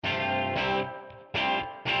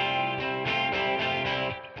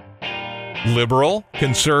Liberal,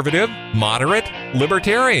 conservative, moderate,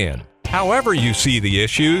 libertarian. However you see the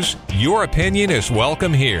issues, your opinion is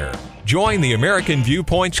welcome here. Join the American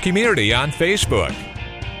Viewpoints community on Facebook.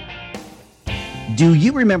 Do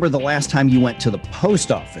you remember the last time you went to the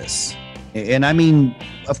post office? And I mean,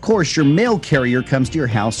 of course, your mail carrier comes to your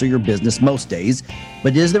house or your business most days,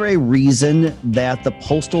 but is there a reason that the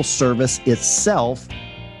Postal Service itself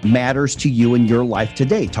matters to you in your life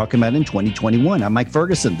today? Talking about in 2021. I'm Mike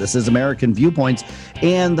Ferguson. This is American Viewpoints.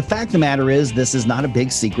 And the fact of the matter is, this is not a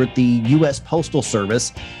big secret. The U.S. Postal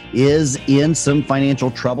Service is in some financial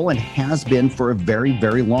trouble and has been for a very,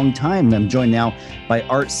 very long time. I'm joined now by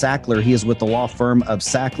Art Sackler. He is with the law firm of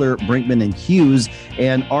Sackler, Brinkman, and Hughes.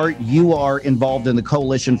 And Art, you are involved in the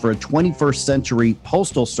Coalition for a 21st Century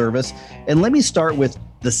Postal Service. And let me start with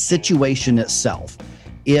the situation itself.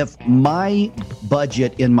 If my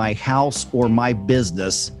budget in my house or my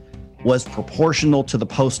business was proportional to the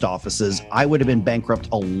post office's, I would have been bankrupt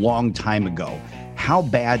a long time ago. How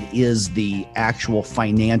bad is the actual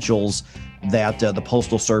financials that the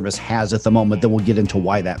Postal Service has at the moment? Then we'll get into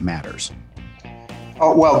why that matters.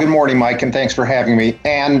 Oh, well, good morning, Mike, and thanks for having me.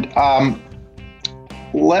 And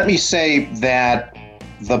let me say that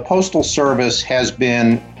the Postal Service has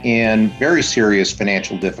been in very serious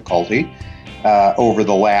financial difficulty over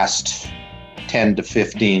the last 10 to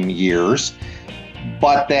 15 years,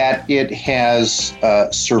 but that it has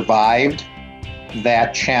survived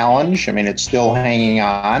that challenge. I mean, it's still hanging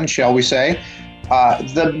on, shall we say.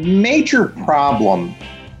 The major problem,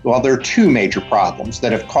 well, there are two major problems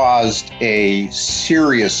that have caused a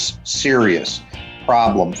serious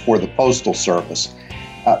problem for the Postal Service.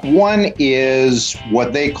 One is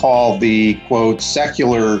what they call the, quote,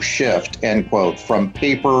 secular shift, end quote, from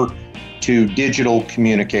paper to digital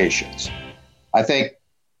communications. I think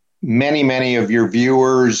many of your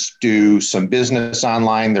viewers do some business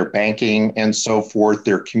online, their banking and so forth.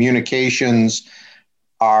 Their communications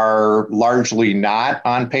are largely not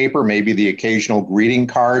on paper, maybe the occasional greeting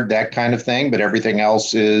card, that kind of thing, but everything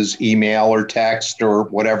else is email or text or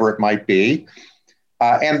whatever it might be.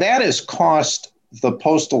 And that has cost the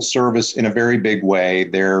Postal Service in a very big way.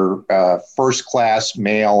 Their first-class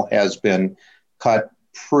mail has been cut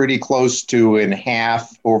pretty close to in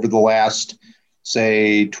half over the last,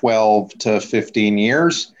 say, 12 to 15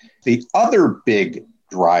 years. The other big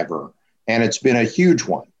driver, and it's been a huge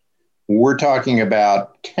one, we're talking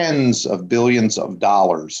about tens of billions of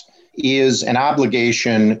dollars, is an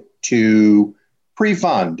obligation to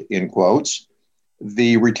pre-fund, in quotes,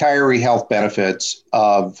 the retiree health benefits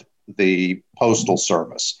of the Postal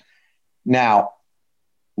Service. Now,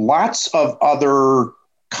 lots of other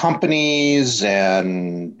companies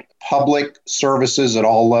and public services at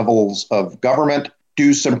all levels of government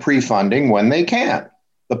do some pre-funding when they can.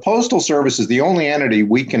 The Postal Service is the only entity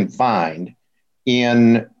we can find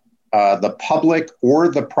in the public or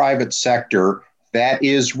the private sector that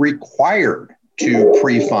is required to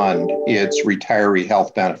pre-fund its retiree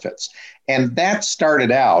health benefits. And that started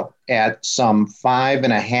out at some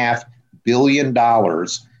 $5.5 billion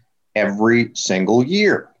every single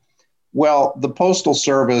year. Well, the Postal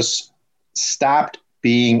Service stopped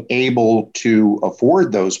being able to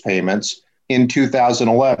afford those payments in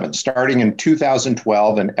 2011. Starting in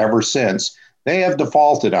 2012 and ever since, they have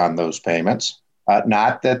defaulted on those payments.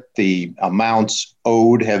 Not that the amounts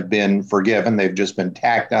owed have been forgiven, they've just been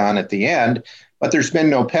tacked on at the end, but there's been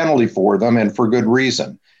no penalty for them, and for good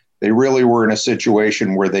reason. They really were in a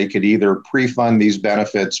situation where they could either pre-fund these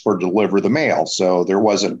benefits or deliver the mail, so there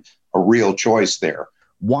wasn't a real choice there.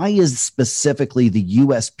 Why is specifically the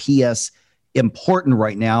USPS important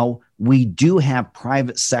right now? We do have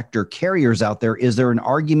private sector carriers out there. Is there an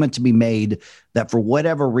argument to be made that for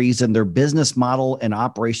whatever reason, their business model and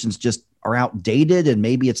operations just are outdated and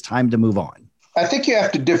maybe it's time to move on? I think you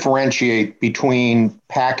have to differentiate between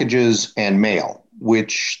packages and mail,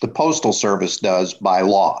 which the Postal Service does by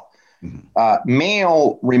law.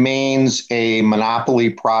 Mail remains a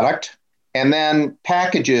monopoly product, and then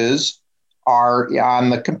packages are on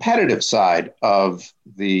the competitive side of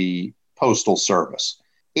the Postal Service.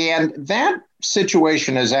 And that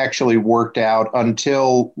situation has actually worked out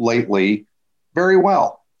until lately very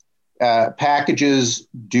well. Packages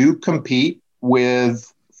do compete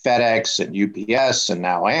with FedEx and UPS and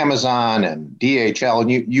now Amazon and DHL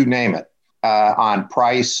and you name it, on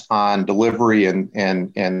price, on delivery,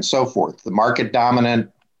 and so forth. The market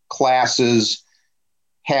dominant classes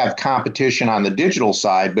have competition on the digital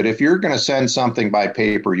side, but if you're going to send something by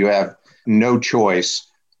paper, you have no choice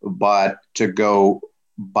but to go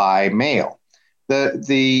by mail.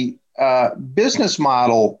 The business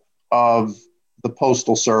model of the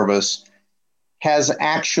Postal Service has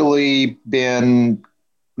actually been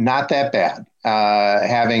not that bad.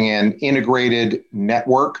 Having an integrated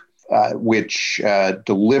network which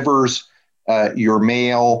delivers your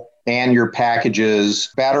mail and your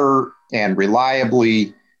packages better and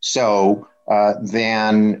reliably so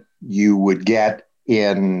than you would get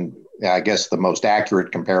in, I guess the most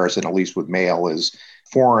accurate comparison, at least with mail, is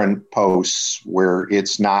foreign posts where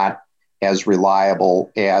it's not as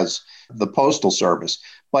reliable as the Postal Service.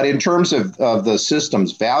 But in terms of the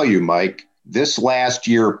system's value, Mike, this last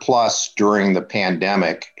year plus during the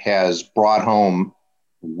pandemic has brought home,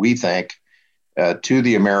 we think, to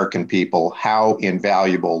the American people how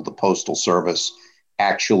invaluable the Postal Service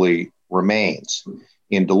actually remains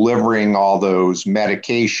in delivering all those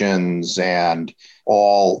medications and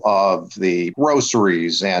all of the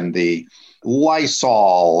groceries and the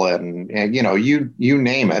Lysol and you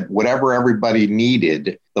name it, whatever everybody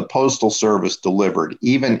needed, the Postal Service delivered,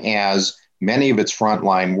 even as many of its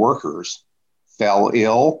frontline workers fell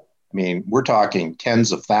ill. I mean, we're talking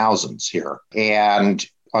tens of thousands here. And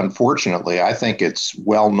unfortunately, I think it's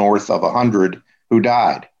well north of 100 who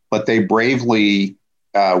died. But they bravely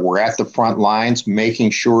were at the front lines, making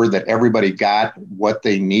sure that everybody got what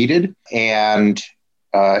they needed. And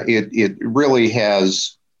it really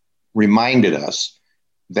has reminded us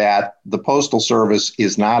that the Postal Service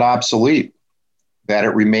is not obsolete, that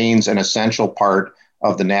it remains an essential part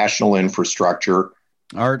of the national infrastructure.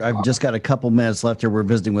 Art, I've just got a couple minutes left here. We're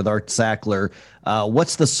visiting with Art Sackler.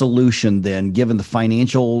 What's the solution then, given the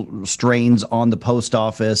financial strains on the post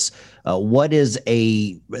office? What is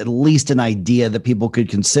at least an idea that people could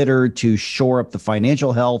consider to shore up the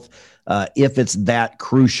financial health if it's that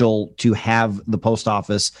crucial to have the post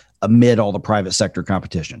office amid all the private sector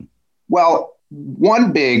competition? Well,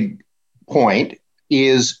 one big point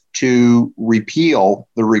is to repeal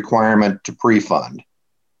the requirement to pre-fund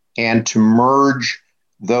and to merge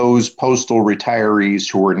those postal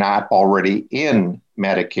retirees who are not already in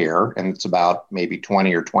Medicare, and it's about maybe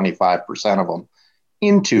 20 or 25% of them,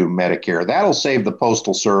 into Medicare. That'll save the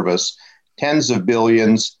Postal Service tens of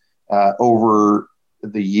billions over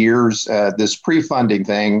the years. This pre-funding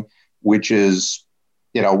thing, which is,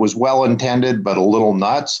 was well intended, but a little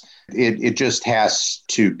nuts, it just has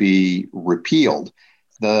to be repealed.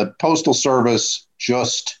 The Postal Service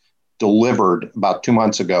just delivered about 2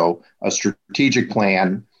 months ago a strategic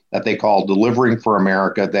plan that they call Delivering for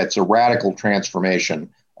America. That's a radical transformation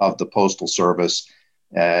of the Postal Service.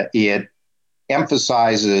 It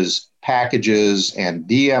emphasizes packages and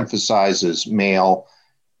de-emphasizes mail.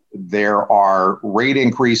 There are rate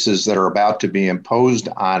increases that are about to be imposed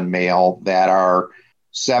on mail that are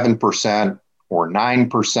 7% or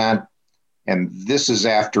 9%. And this is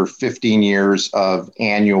after 15 years of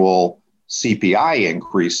annual CPI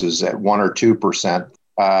increases at 1 or 2%.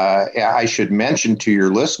 I should mention to your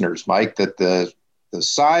listeners, Mike, that the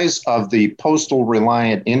size of the postal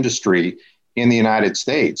reliant industry in the United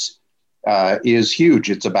States is huge.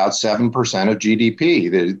 It's about 7% of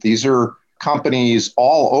GDP. These are companies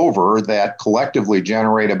all over that collectively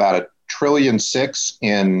generate about $1.6 trillion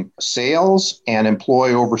in sales and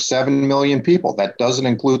employ over 7 million people. That doesn't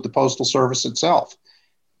include the Postal Service itself.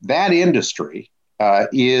 That industry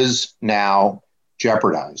is now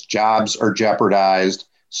jeopardized. Jobs are jeopardized.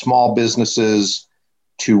 Small businesses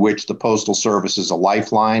to which the Postal Service is a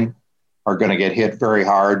lifeline are going to get hit very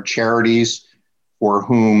hard. Charities for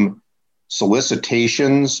whom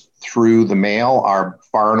solicitations through the mail are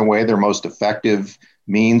far and away their most effective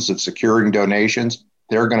means of securing donations,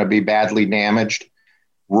 they're going to be badly damaged.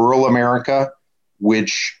 Rural America,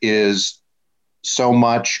 which is so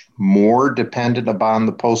much more dependent upon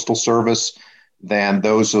the Postal Service than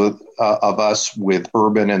those of us with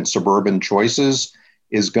urban and suburban choices,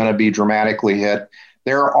 is going to be dramatically hit.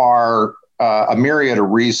 There are a myriad of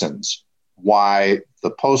reasons why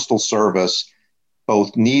the Postal Service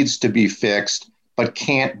both needs to be fixed, but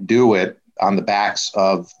can't do it on the backs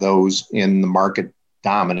of those in the market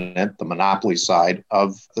dominant, the monopoly side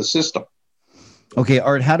of the system. Okay,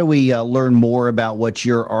 Art, how do we learn more about what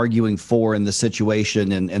you're arguing for in the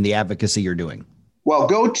situation and the advocacy you're doing? Well,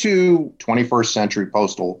 go to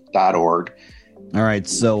 21stcenturypostal.org. All right.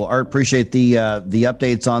 So, Art, appreciate the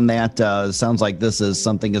updates on that. Sounds like this is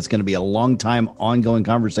something that's going to be a long time ongoing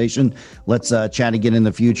conversation. Let's chat again in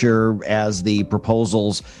the future as the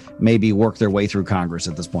proposals maybe work their way through Congress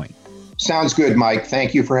at this point. Sounds good, Mike.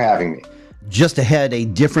 Thank you for having me. Just ahead, a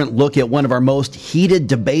different look at one of our most heated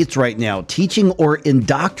debates right now, teaching or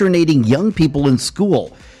indoctrinating young people in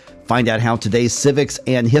school. Find out how today's civics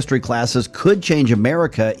and history classes could change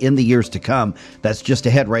America in the years to come. That's just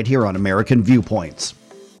ahead right here on American Viewpoints.